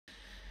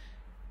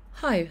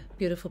Hi,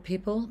 beautiful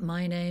people.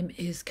 My name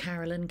is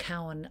Carolyn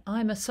Cowan.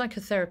 I'm a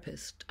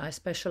psychotherapist. I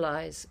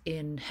specialize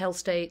in hell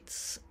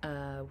states,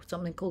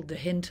 something called the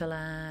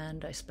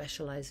hinterland. I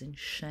specialize in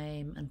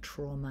shame and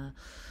trauma.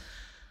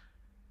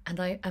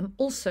 And I am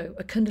also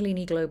a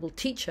Kundalini Global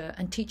teacher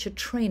and teacher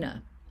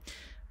trainer.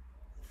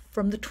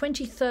 From the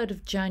 23rd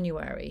of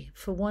January,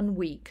 for 1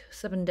 week,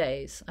 7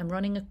 days, I'm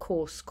running a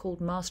course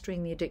called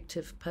Mastering the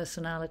Addictive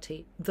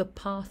Personality, The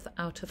Path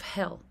Out of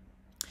Hell.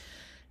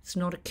 It's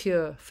not a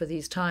cure for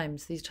these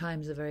times. These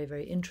times are very,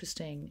 very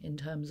interesting in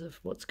terms of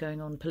what's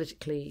going on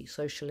politically,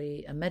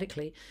 socially, and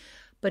medically.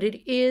 But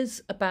it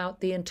is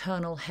about the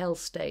internal hell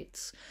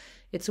states.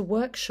 It's a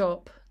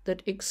workshop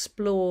that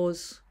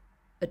explores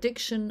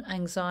addiction,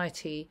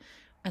 anxiety,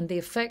 and the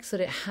effects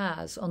that it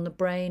has on the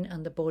brain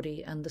and the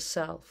body and the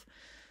self,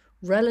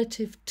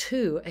 relative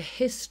to a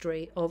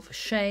history of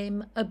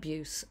shame,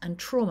 abuse, and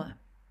trauma.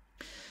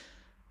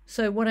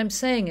 So what I'm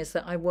saying is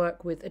that I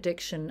work with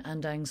addiction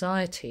and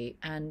anxiety,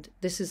 and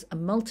this is a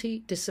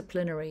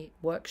multidisciplinary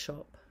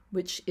workshop,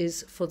 which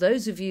is for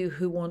those of you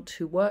who want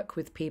to work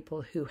with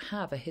people who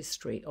have a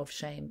history of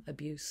shame,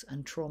 abuse,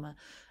 and trauma,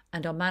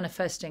 and are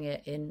manifesting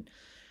it in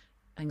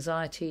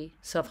anxiety,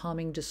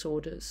 self-harming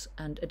disorders,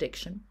 and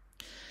addiction.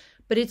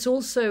 But it's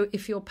also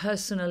if you're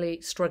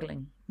personally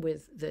struggling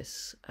with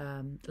this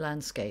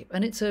landscape,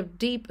 and it's a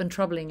deep and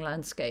troubling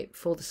landscape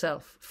for the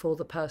self, for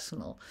the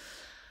personal.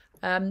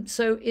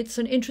 So it's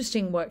an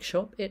interesting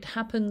workshop. It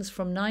happens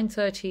from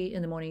 9:30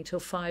 in the morning till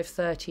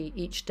 5:30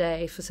 each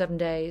day for 7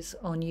 days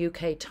on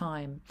UK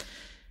time.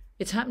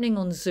 It's happening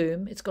on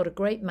Zoom. It's got a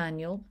great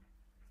manual,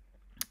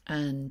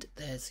 and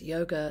there's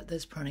yoga,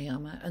 there's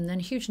pranayama, and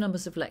then huge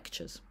numbers of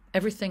lectures.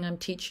 Everything I'm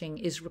teaching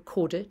is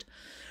recorded,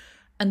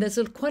 and there's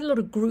quite a lot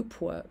of group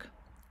work.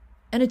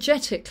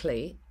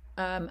 Energetically,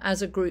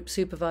 as a group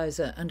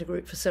supervisor and a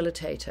group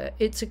facilitator,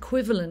 it's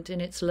equivalent in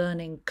its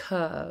learning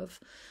curve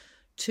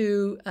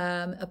to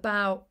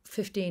about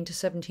 15 to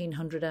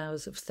 1700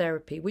 hours of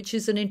therapy, which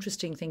is an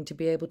interesting thing to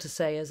be able to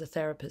say as a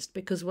therapist,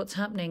 because what's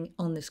happening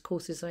on this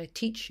course is I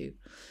teach you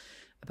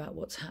about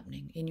what's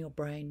happening in your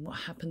brain,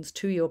 what happens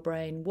to your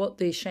brain, what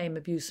the shame,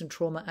 abuse, and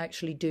trauma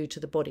actually do to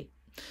the body.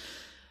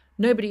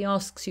 Nobody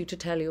asks you to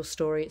tell your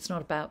story. It's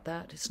not about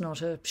that. It's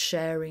not a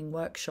sharing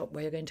workshop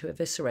where you're going to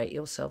eviscerate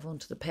yourself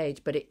onto the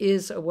page, but it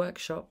is a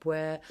workshop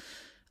where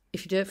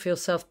if you do it for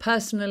yourself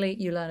personally,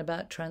 you learn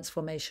about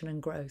transformation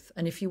and growth.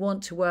 And if you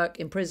want to work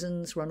in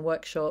prisons, run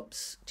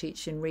workshops,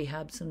 teach in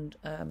rehabs and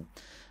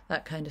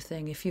that kind of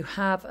thing, if you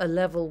have a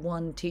level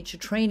 1 teacher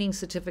training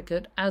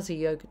certificate as a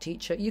yoga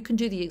teacher, you can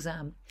do the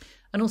exam.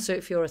 And also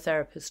if you're a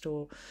therapist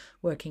or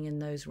working in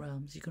those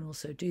realms, you can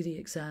also do the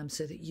exam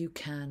so that you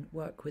can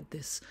work with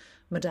this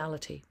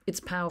modality. It's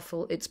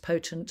powerful, it's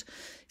potent.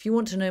 If you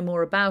want to know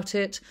more about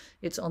it,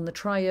 it's on the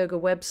Try Yoga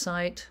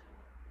website,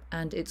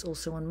 and it's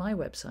also on my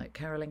website,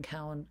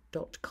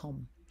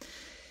 carolyncowan.com.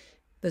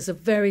 There's a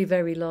very,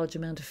 very large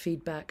amount of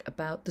feedback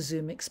about the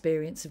Zoom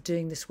experience of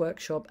doing this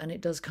workshop, and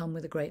it does come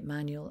with a great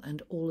manual,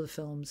 and all the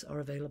films are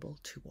available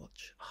to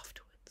watch afterwards.